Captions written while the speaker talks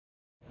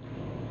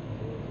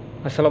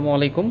আসসালামু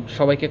আলাইকুম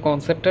সবাইকে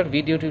কনসেপ্টার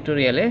ভিডিও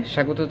টিউটোরিয়ালে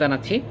স্বাগত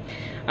জানাচ্ছি।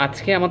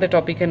 আজকে আমাদের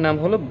টপিকের নাম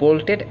হলো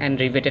bolted and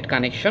riveted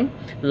connection.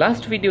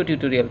 Last video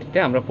টিউটোরিয়ালটিতে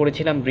আমরা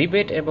পড়েছিলাম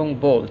রিভেট এবং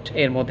বোল্ট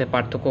এর মধ্যে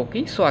পার্থক্য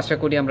কী। সো আশা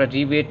করি আমরা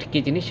রিভেট কী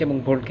জিনিস এবং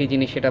বোল্ট কী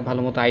জিনিস সেটা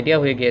ভালো মতো আইডিয়া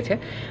হয়ে গিয়েছে।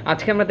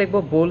 আজকে আমরা দেখব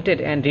বোল্টেড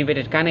অ্যান্ড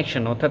রিভেটেড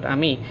কানেকশন, অর্থাৎ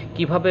আমি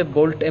কিভাবে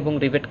বোল্ট এবং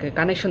রিভেট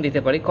কানেকশন দিতে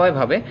পারি,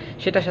 কয়ভাবে,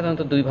 সেটা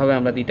সাধারণত দুইভাবে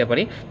আমরা দিতে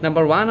পারি।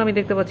 নাম্বার 1 আমি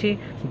দেখতে পাচ্ছি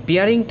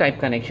বিয়ারিং টাইপ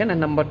কানেকশন, আর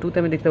নাম্বার 2তে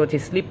আমি দেখতে পাচ্ছি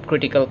স্লিপ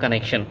ক্রিটিক্যাল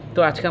কানেকশন। তো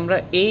আজকে আমরা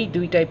এই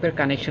দুই টাইপের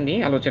কানেকশন নিয়ে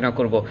আলোচনা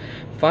করব।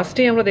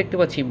 ফার্স্টেই আমরা দেখতে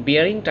পাচ্ছি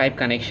bearing type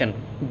connection.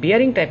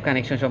 Bearing type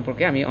connection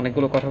সম্পর্কে আমি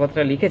অনেকগুলো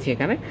কথাবার্তা লিখেছি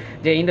এখানে,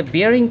 যে in the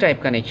bearing type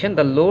connection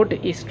the load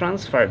is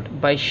transferred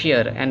by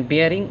shear and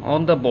bearing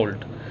on the bolt.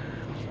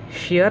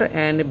 Shear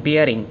and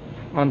bearing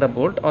on the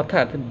bolt,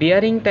 অর্থাৎ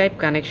বিয়ারিং টাইপ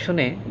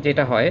কানেকশনে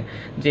যেটা হয়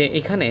যে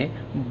এখানে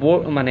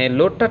মানে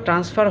লোডটা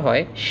ট্রান্সফার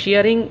হয়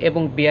শিয়ারিং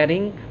এবং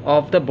বিয়ারিং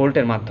অফ দ্য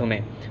বোল্টের মাধ্যমে।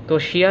 তো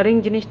শিয়ারিং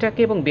জিনিসটা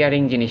কি এবং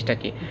বিয়ারিং জিনিসটা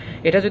কি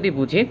এটা যদি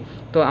বুঝি,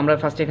 তো আমরা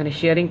ফার্স্ট এখানে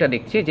শিয়ারিংটা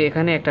দেখছি যে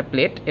এখানে একটা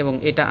প্লেট এবং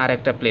এটা আর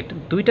একটা প্লেট,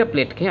 দুইটা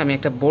প্লেটকে আমি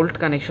একটা বোল্ট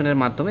কানেকশনের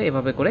মাধ্যমে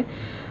এভাবে করে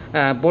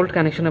বোল্ট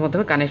কানেকশনের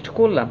মাধ্যমে কানেক্ট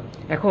করলাম।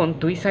 এখন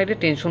দুই সাইডে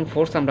টেনশন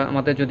ফোর্স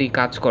আমাদের যদি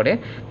কাজ করে,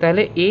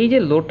 তাহলে এই যে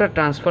লোডটা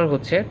ট্রান্সফার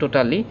হচ্ছে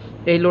টোটালি,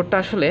 এই লোডটা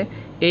আসলে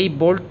এই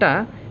বোল্টটা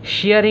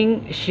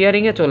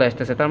শিয়ারিংয়ে চলে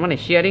আসতেছে। তার মানে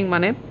শিয়ারিং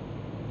মানে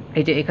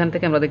এই যে এখান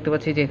থেকে আমরা দেখতে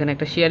পাচ্ছি যে এখানে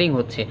একটা শিয়ারিং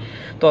হচ্ছে।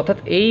 তো অর্থাৎ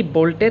এই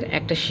বোল্টের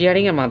একটা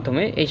শিয়ারিংয়ের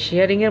মাধ্যমে, এই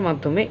শিয়ারিংয়ের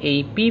মাধ্যমে এই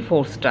পি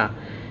ফোর্সটা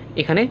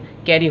এখানে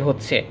ক্যারি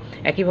হচ্ছে।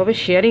 একইভাবে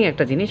শেয়ারিং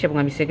একটা জিনিস, এবং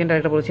আমি সেকেন্ড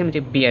আরেকটা বলেছিলাম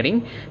যে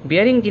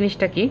বিয়ারিং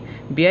জিনিসটা কি,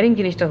 বিয়ারিং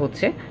জিনিসটা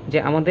হচ্ছে যে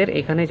আমাদের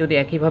এখানে যদি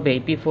একইভাবে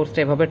এই পি ফোর্সটা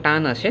এভাবে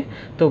টান আসে,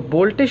 তো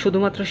বোল্টে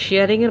শুধুমাত্র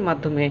শেয়ারিংয়ের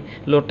মাধ্যমে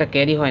লোডটা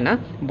ক্যারি হয় না,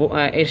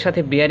 এর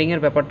সাথে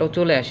বিয়ারিংয়ের ব্যাপারটাও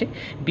চলে আসে।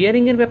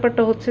 বিয়ারিংয়ের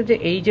ব্যাপারটা হচ্ছে যে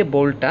এই যে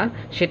বোল্টটা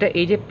সেটা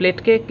এই যে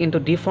প্লেটকে কিন্তু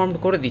ডিফর্মড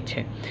করে দিচ্ছে।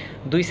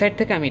 দুই সাইড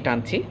থেকে আমি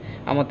টানছি,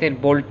 আমাদের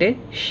বোল্টে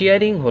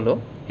শেয়ারিং হলো,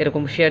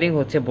 এরকম শেয়ারিং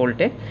হচ্ছে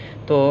বোল্টে।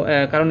 তো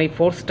কারণ এই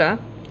ফোর্সটা,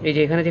 এই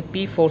যে এখানে যে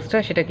পি ফোর্সটা,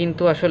 সেটা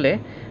কিন্তু আসলে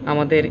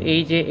আমাদের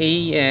এই যে এই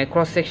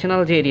ক্রস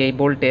সেকশনাল যে এরিয়া এই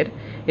বোল্টের,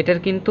 এটার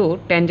কিন্তু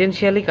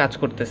ট্যানজেনশিয়ালি কাজ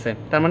করতেছে।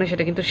 তার মানে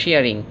সেটা কিন্তু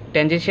শেয়ারিং,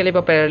 ট্যানজেনশিয়ালি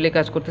বা প্যারালালি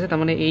কাজ করতেছে। তার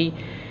মানে এই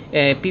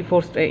পি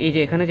ফোর্স, এই যে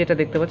এখানে যেটা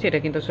দেখতে পাচ্ছি, এটা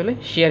কিন্তু আসলে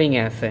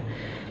শেয়ারিংয়ে আছে।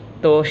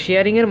 তো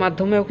শেয়ারিংয়ের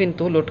মাধ্যমেও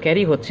কিন্তু লোড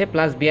ক্যারি হচ্ছে,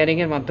 প্লাস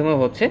বিয়ারিংয়ের মাধ্যমেও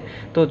হচ্ছে।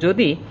 তো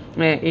যদি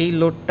এই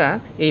লোডটা,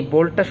 এই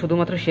বোল্টটা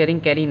শুধুমাত্র শেয়ারিং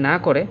ক্যারি না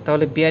করে,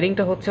 তাহলে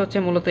বিয়ারিংটা হচ্ছে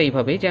মূলত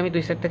এইভাবেই যে আমি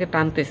দুই সাইড থেকে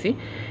টানতেছি,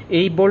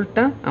 এই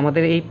বোল্টটা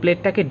আমাদের এই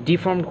প্লেটটাকে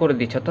ডিফর্ম করে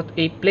দিচ্ছে। অর্থাৎ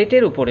এই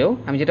প্লেটের উপরেও,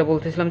 আমি যেটা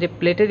বলতেছিলাম যে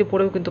প্লেটের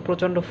উপরেও কিন্তু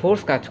প্রচণ্ড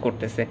ফোর্স কাজ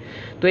করতেছে।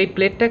 তো এই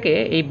প্লেটটাকে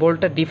এই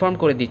বোল্টটা ডিফর্ম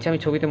করে দিচ্ছে, আমি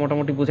ছবিতে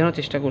মোটামুটি বোঝানোর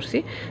চেষ্টা করছি।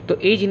 তো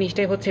এই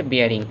জিনিসটাই হচ্ছে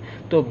বিয়ারিং।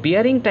 তো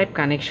বিয়ারিং টাইপ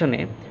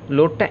কানেকশনে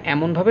লোডটা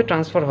এমনভাবে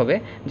ট্রান্সফার হবে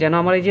যেন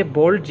আমার এই যে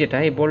বোল্ট, যেটা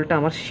এই বোল্টটা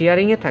আমার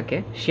শেয়ারিংয়ে থাকে,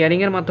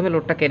 শেয়ারিংয়ের মাধ্যমে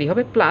লোডটা ক্যারি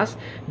হবে, প্লাস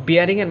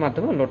বিয়ারিংয়ের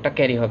মাধ্যমে লোডটা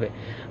ক্যারি হবে।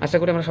 আশা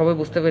করি আমরা সবাই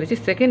বুঝতে পেরেছি।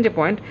 সেকেন্ড যে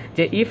পয়েন্ট,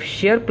 যে if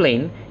share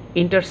plane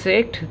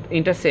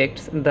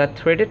intersects the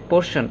threaded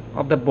portion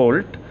of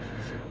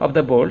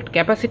the bolt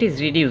capacity is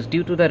reduced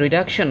due to the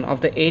reduction of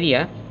the area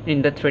in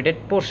the threaded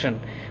portion.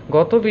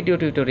 গত ভিডিও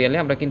টিউটোরিয়ালে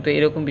আমরা কিন্তু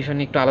এরকম বিষয়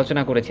নিয়ে একটু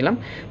আলোচনা করেছিলাম।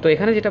 তো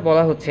এখানে যেটা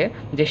বলা হচ্ছে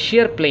যে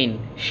শেয়ার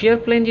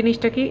প্লেন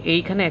জিনিসটা কি,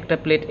 এইখানে একটা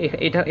প্লেট,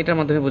 এটার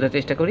মাধ্যমে বোঝার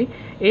চেষ্টা করি।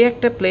 এই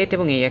একটা প্লেট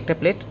এবং এই একটা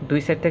প্লেট দুই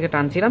সাইড থেকে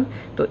টানছিলাম।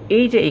 তো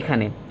এই যে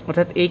এইখানে,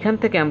 অর্থাৎ এইখান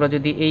থেকে আমরা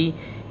যদি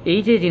এই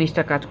যে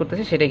জিনিসটা কাজ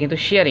করতেছে সেটা কিন্তু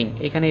শেয়ারিং,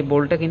 এখানে এই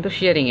বোল্টটা কিন্তু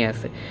শেয়ারিংয়ে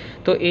আছে।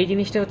 তো এই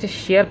জিনিসটা হচ্ছে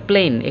শেয়ার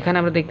প্লেন। এখানে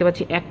আমরা দেখতে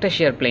পাচ্ছি একটা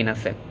শেয়ার প্লেন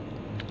আছে।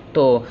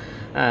 তো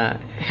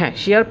হ্যাঁ,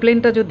 শেয়ার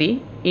প্লেনটা যদি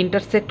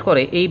ইন্টারসেক্ট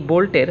করে এই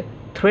বোল্টের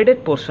থ্রেডেড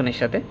পোর্শনের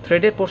সাথে,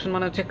 থ্রেডেড পোর্শন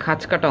মানে হচ্ছে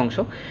খাঁজ কাটা অংশ,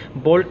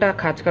 বোল্টটা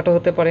খাঁজ কাটা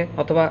হতে পারে,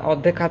 অথবা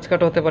অর্ধেক খাঁজ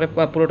কাটা হতে পারে,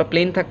 পুরোটা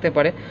প্লেন থাকতে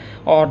পারে,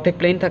 অর্ধেক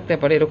প্লেন থাকতে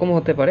পারে, এরকমও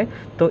হতে পারে।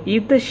 তো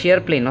ইফ দ্য শেয়ার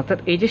প্লেন, অর্থাৎ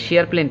এই যে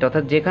শেয়ার প্লেনটা,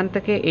 অর্থাৎ যেখান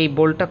থেকে এই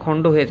বোল্টটা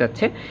খণ্ড হয়ে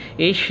যাচ্ছে,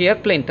 এই শেয়ার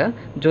প্লেনটা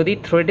যদি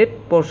থ্রেডেড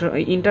পোর্শন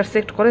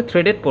ইন্টারসেক্ট করে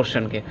থ্রেডেড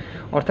পোর্শনকে,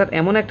 অর্থাৎ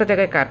এমন একটা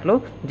জায়গায় কাটলো,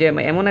 যে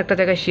এমন একটা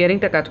জায়গায়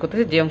শেয়ারিংটা কাজ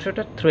করতেছে যে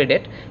অংশটা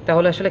থ্রেডেড,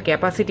 তাহলে আসলে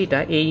ক্যাপাসিটিটা,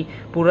 এই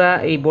পুরা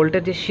এই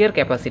বোল্টের যে শেয়ার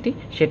ক্যাপাসিটি,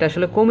 সেটা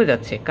আসলে কমে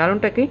যাচ্ছে।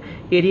 কারণটা কি,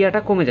 এরিয়াটা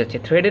কমে যাচ্ছে।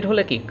 থ্রেডেড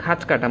হলে কি,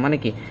 খাঁজ কাটা মানে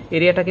কি,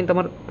 এরিয়াটা কিন্তু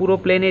আমার পুরো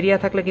প্লেন এরিয়া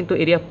থাকলে কিন্তু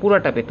এরিয়া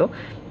পুরাটা পেতো,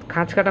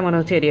 খাঁজ কাটা মানে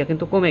হচ্ছে এরিয়া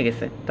কিন্তু কমে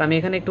গেছে। তো আমি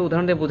এখানে একটু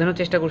উদাহরণ দিয়ে বোঝানোর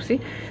চেষ্টা করছি।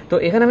 তো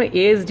এখানে আমি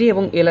এএসডি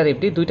এবং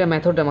এলআরএফডি দুইটা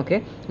মেথড আমাকে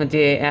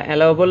যে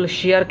অ্যালাউয়েবল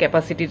শেয়ার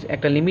ক্যাপাসিটির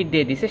একটা লিমিট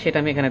দিয়ে দিছে, সেটা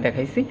আমি এখানে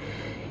দেখাইছি।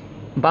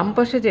 বাম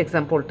পাশে যে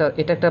এক্সাম্পলটা,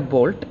 এটা একটা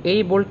বোল্ট। এই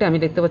বোল্টে আমি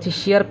দেখতে পাচ্ছি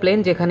শেয়ার প্লেন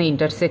যেখানে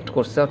ইন্টারসেক্ট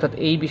করছে, অর্থাৎ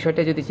এই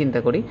বিষয়টা যদি চিন্তা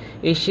করি,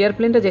 এই শেয়ার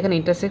প্লেনটা যেখানে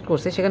ইন্টারসেক্ট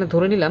করছে সেখানে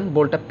ধরে নিলাম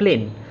বোল্টটা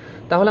প্লেন,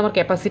 তাহলে আমার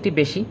ক্যাপাসিটি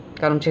বেশি,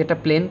 কারণ সেটা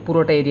প্লেন,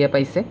 পুরোটা এরিয়া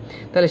পাইছে।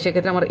 তাহলে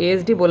সেক্ষেত্রে আমার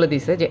এএসডি বলে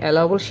দিছে যে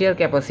অ্যালাউয়েবল শেয়ার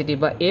ক্যাপাসিটি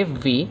বা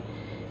এফভি,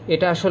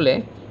 এটা আসলে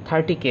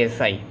 30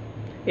 KSI।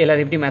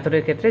 এলআরএফডি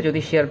মেথডের ক্ষেত্রে যদি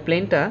শেয়ার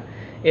প্লেনটা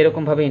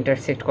এরকমভাবে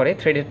ইন্টারসেক্ট করে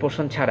থ্রেডেড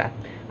পোর্শন ছাড়া,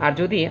 আর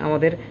যদি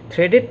আমাদের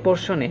থ্রেডেড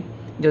পোর্শনে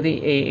যদি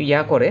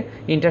করে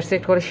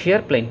ইন্টারসেক্ট করে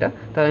শিয়ার প্লেনটা,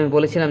 তাহলে আমি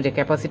বলেছিলাম যে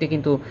ক্যাপাসিটি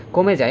কিন্তু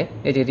কমে যায়,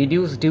 এই যে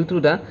reduce due to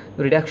the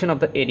reduction of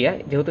the area,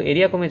 যেহেতু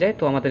এরিয়া কমে যায়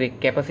তো আমাদের এই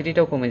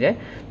ক্যাপাসিটিটাও কমে যায়।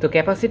 তো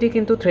ক্যাপাসিটি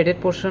কিন্তু থ্রেডেড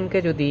পোর্শনকে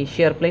যদি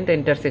শিয়ার প্লেনটা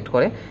ইন্টারসেক্ট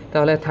করে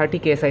তাহলে 30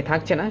 KSI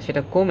থাকছে না,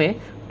 সেটা কমে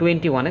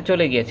 21-এ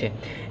চলে গিয়েছে।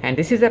 And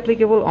this is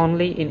applicable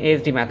only in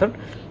SD method.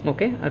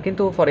 ওকে, আর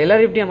কিন্তু ফর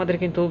এলআরএফডি আমাদের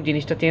কিন্তু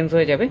জিনিসটা চেঞ্জ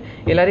হয়ে যাবে।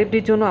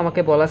 এলআরএফডির জন্য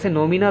আমাকে বলা আছে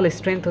নমিনাল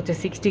স্ট্রেংথ হচ্ছে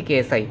 60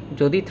 KSI,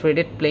 যদি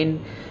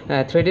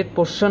থ্রেডেড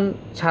পোর্শন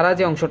ছাড়া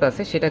যে অংশটা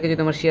আছে সেটাকে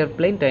যদি আমার শিয়ার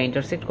প্লেনটা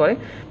ইন্টারসেক্ট করে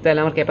তাহলে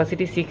আমার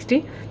ক্যাপাসিটি 60,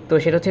 তো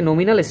সেটা হচ্ছে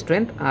নমিনাল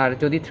স্ট্রেংথ। আর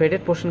যদি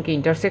থ্রেডেড পোর্শনকে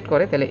ইন্টারসেক্ট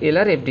করে তাহলে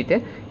এলআরএফডিতে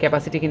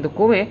ক্যাপাসিটি কিন্তু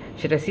কমে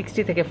সেটা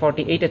 60 থেকে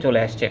 48-এ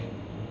চলে আসছে।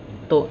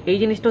 তো এই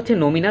জিনিসটা হচ্ছে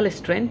নমিনাল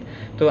স্ট্রেংথ।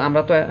 তো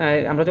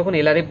আমরা যখন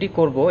এলআরএফডি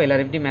করব,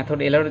 এলআরএফডি মেথড,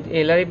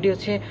 এলআরএফডি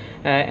হচ্ছে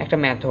একটা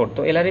মেথড।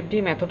 তো এলআরএফডি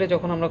মেথডে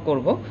যখন আমরা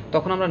করব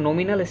তখন আমরা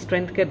নমিনাল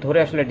স্ট্রেংথকে ধরে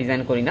আসলে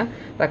ডিজাইন করি না,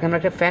 তাকে আমরা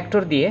একটা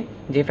ফ্যাক্টর দিয়ে,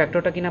 যে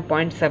ফ্যাক্টরটা কিনা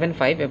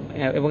 0.75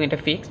 এবং এটা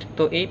ফিক্সড,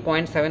 তো এই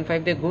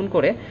 0.75 দিয়ে গুণ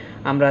করে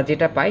আমরা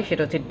যেটা পাই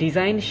সেটা হচ্ছে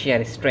ডিজাইন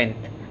শিয়ার স্ট্রেংথ,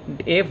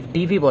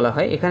 FDV বলা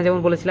হয়। এখানে যেমন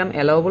বলেছিলাম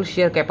অ্যালাউবল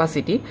শিয়ার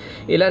ক্যাপাসিটি,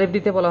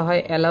 এলআরএফডিতে বলা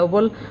হয়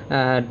allowable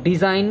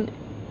design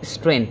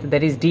strength,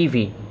 that is DV,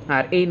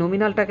 আর এই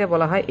নমিনালটাকে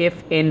বলা হয়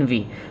FNV।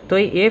 তো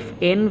এই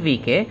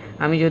FNV-কে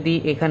আমি যদি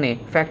এখানে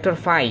ফ্যাক্টর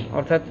 5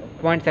 অর্থাৎ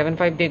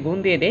 0.75 দিয়ে গুণ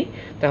দিয়ে দেই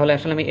তাহলে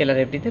আসলে আমি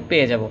এলআরএফডিতে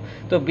পেয়ে যাব।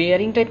 তো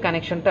বিয়ারিং টাইপ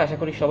কানেকশনটা আশা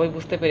করি সবাই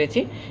বুঝতে পেরেছি।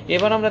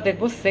 এবার আমরা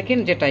দেখব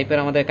সেকেন্ড যে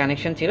টাইপের আমাদের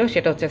কানেকশন ছিল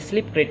সেটা হচ্ছে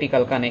স্লিপ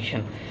ক্রিটিক্যাল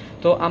কানেকশন।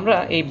 তো আমরা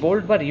এই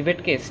বোল্ট বা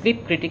রিভেটকে স্লিপ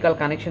ক্রিটিক্যাল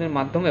কানেকশনের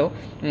মাধ্যমেও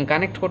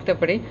কানেক্ট করতে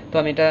পারি। তো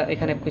আমি এটা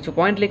এখানে কিছু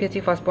পয়েন্ট লিখেছি।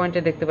 ফার্স্ট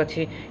পয়েন্টে দেখতে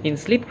পাচ্ছি, in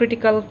slip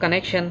critical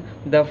connection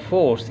the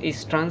force is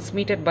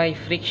transmitted by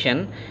friction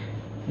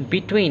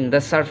between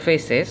the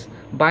surfaces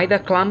by the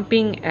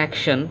clamping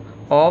action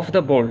of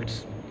the bolts.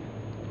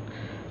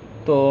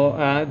 So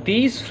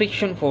these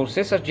friction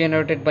forces are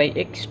generated by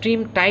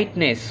extreme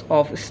tightness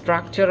of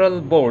structural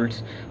bolts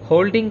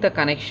holding the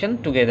connection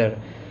together.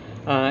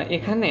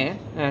 এখানে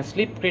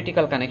slip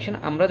critical connection,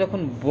 আমরা যখন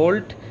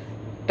bolt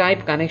type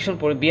connection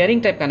bearing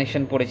type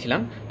connection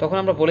পড়েছিলাম তখন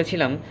আমরা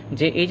বলেছিলাম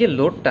যে এই যে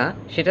লোডটা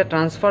সেটা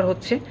ট্রান্সফার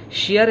হচ্ছে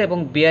শিয়ার এবং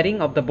বিয়ারিং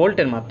অফ দ্য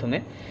বোল্টের মাধ্যমে,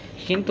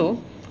 কিন্তু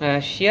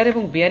শিয়ার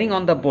এবং বিয়ারিং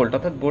অন দ্য বোল্ট,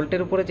 অর্থাৎ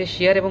বোল্টের উপরে যে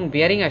শিয়ার এবং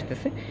বিয়ারিং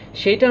আসতেছে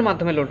সেইটার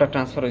মাধ্যমে লোডটা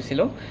ট্রান্সফার হয়েছিল।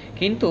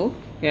 কিন্তু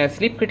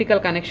স্লিপ ক্রিটিক্যাল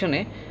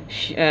কানেকশনে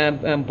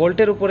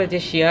বোল্টের উপরে যে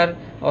শিয়ার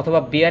অথবা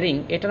বিয়ারিং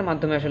এটার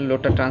মাধ্যমে আসলে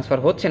লোডটা ট্রান্সফার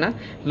হচ্ছে না,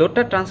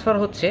 লোডটা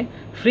ট্রান্সফার হচ্ছে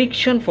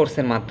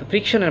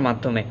ফ্রিকশনের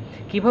মাধ্যমে।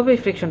 কীভাবে এই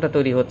ফ্রিকশনটা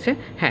তৈরি হচ্ছে?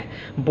 হ্যাঁ,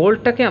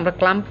 বোল্টটাকে আমরা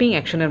ক্লাম্পিং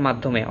অ্যাকশনের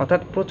মাধ্যমে,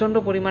 অর্থাৎ প্রচণ্ড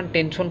পরিমাণ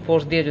টেনশন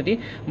ফোর্স দিয়ে যদি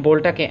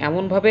বোল্টটাকে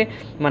এমনভাবে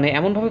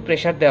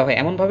প্রেশার দেওয়া হয়,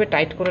 এমনভাবে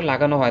টাইট করে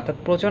লাগানো হয়, অর্থাৎ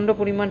প্রচণ্ড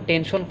পরিমাণ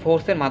টেনশন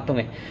ফোর্সের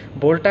মাধ্যমে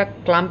বোল্টটা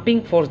ক্লাম্পিং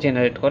ফোর্স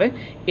জেনারেট করে।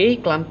 এই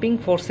ক্লাম্পিং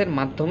ফোর্সের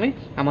মাধ্যমে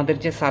আমাদের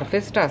যে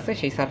সারফেসটা আছে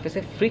সেই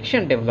সারফেসে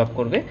ফ্রিকশন ডেভেলপ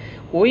করবে।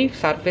 ওই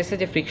সারফেসে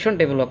যে ফ্রিকশন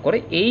ডেভেলপ করে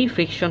এই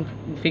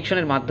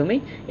ফ্রিকশনের মাধ্যমেই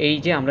এই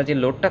যে আমরা যে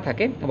লোডটা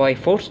থাকে বা এই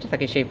ফোর্সটা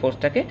থাকে সেই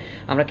ফোর্সটাকে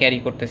আমরা ক্যারি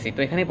করতেছি। তো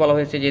এখানে বলা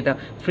হয়েছে যে দ্য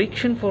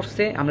ফ্রিকশন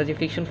ফোর্সে আমরা যে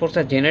ফ্রিকশন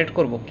ফোর্সটা জেনারেট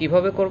করব,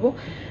 কীভাবে করব?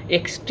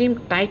 Extreme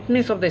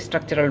tightness of the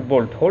structural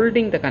bolt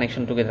holding the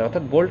connection together,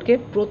 অর্থাৎ বোল্টকে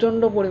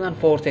প্রচণ্ড পরিমাণ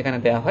ফোর্স এখানে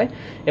দেওয়া হয়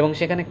এবং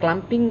সেখানে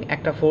ক্লাম্পিং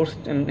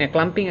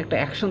একটা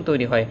অ্যাকশন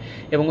তৈরি হয়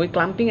এবং ওই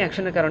ক্লাম্পিং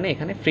অ্যাকশনের কারণে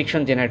এখানে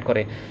ফ্রিকশন জেনারেট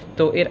করে।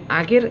 তো এর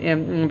আগের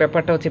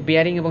ব্যাপারটা হচ্ছে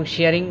বিয়ারিং এবং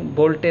শিয়ারিং,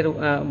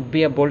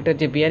 বোল্টের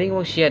যে বিয়ারিং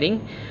এবং শিয়ারিং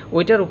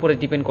ওইটার উপরে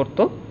ডিপেন্ড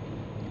করতো।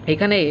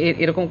 এখানে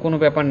এরকম কোনো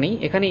ব্যাপার নেই।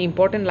 এখানে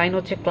ইম্পর্টেন্ট লাইন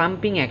হচ্ছে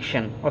ক্লাম্পিং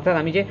অ্যাকশন, অর্থাৎ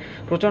আমি যে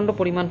প্রচণ্ড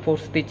পরিমাণ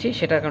ফোর্স দিচ্ছি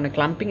সেটার কারণে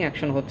ক্লাম্পিং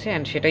অ্যাকশন হচ্ছে,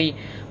 অ্যান্ড সেটাই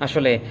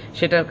আসলে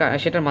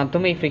সেটার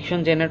মাধ্যমে এই ফ্রিকশন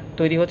জেনারেট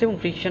তৈরি হচ্ছে এবং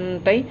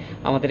ফ্রিকশনটাই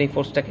আমাদের এই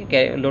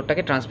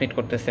লোডটাকে ট্রান্সমিট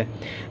করতেছে।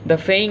 The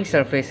ফেইং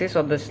surfaces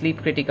of the slip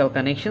critical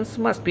connections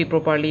must be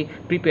properly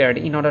prepared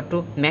in order to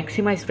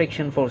maximise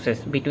friction forces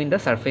between the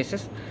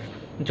surfaces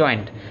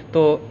joint.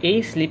 তো এই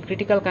স্লিপ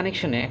ক্রিটিক্যাল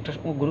কানেকশনে একটা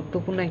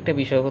গুরুত্বপূর্ণ একটা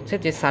বিষয় হচ্ছে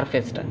যে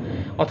সারফেসটা,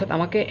 অর্থাৎ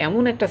আমাকে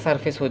এমন একটা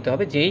সারফেস হতে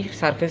হবে যেই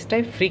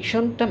সারফেসটায়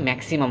ফ্রিকশনটা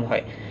ম্যাক্সিমাম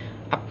হয়।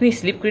 আপনি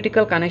স্লিপ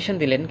ক্রিটিক্যাল কানেকশন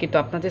দিলেন কিন্তু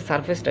আপনার যে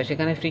সারফেসটা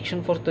সেখানে ফ্রিকশন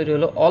ফোর্স তৈরি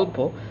হলো অল্প,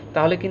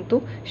 তাহলে কিন্তু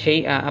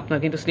আপনার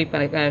কিন্তু স্লিপ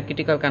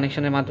ক্রিটিক্যাল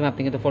কানেকশনের মাধ্যমে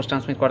আপনি কিন্তু ফোর্স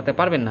ট্রান্সমিট করতে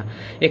পারবেন না।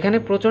 এখানে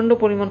প্রচণ্ড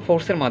পরিমাণ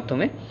ফোর্সের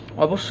মাধ্যমে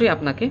অবশ্যই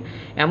আপনাকে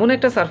এমন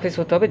একটা সারফেস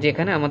হতে হবে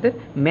যেখানে আমাদের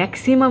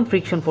ম্যাক্সিমাম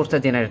ফ্রিকশন ফোর্সটা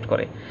জেনারেট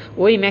করে,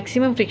 ওই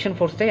ম্যাক্সিমাম ফ্রিকশন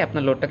ফোর্সটাই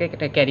আপনার লোডটাকে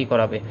ক্যারি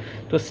করাবে।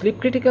 তো স্লিপ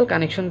ক্রিটিক্যাল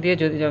কানেকশন দিয়ে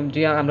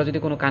আমরা যদি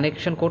কোনো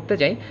কানেকশন করতে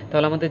যাই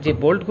তাহলে আমাদের যে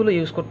বোল্টগুলো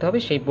ইউজ করতে হবে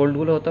সেই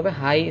বোল্টগুলো হতে হবে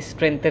হাই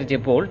স্ট্রেংথের যে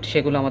বোল্ট,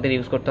 সেগুলো আমাদের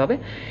ইউজ করতে হবে।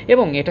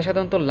 এবং এটা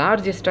সাধারণত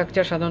লার্জ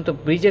স্ট্রাকচার, সাধারণত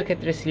ব্রিজের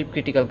ক্ষেত্রে স্লিপ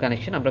ক্রিটিক্যাল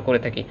কানেকশন আমরা করে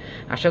থাকি।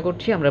 আশা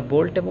করছি আমরা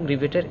বোল্ট এবং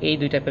রিভেটের এই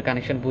দুই টাইপের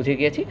কানেকশন বুঝে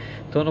গিয়েছি।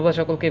 ধন্যবাদ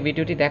সকলকে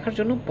ভিডিওটি দেখার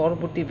জন্য।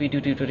 পরবর্তী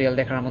ভিডিও টিউটোরিয়াল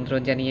দেখার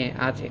আমন্ত্রণ জানিয়ে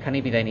আজ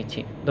এখানেই বিদায় নিচ্ছি।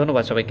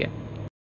 ধন্যবাদ সবাইকে।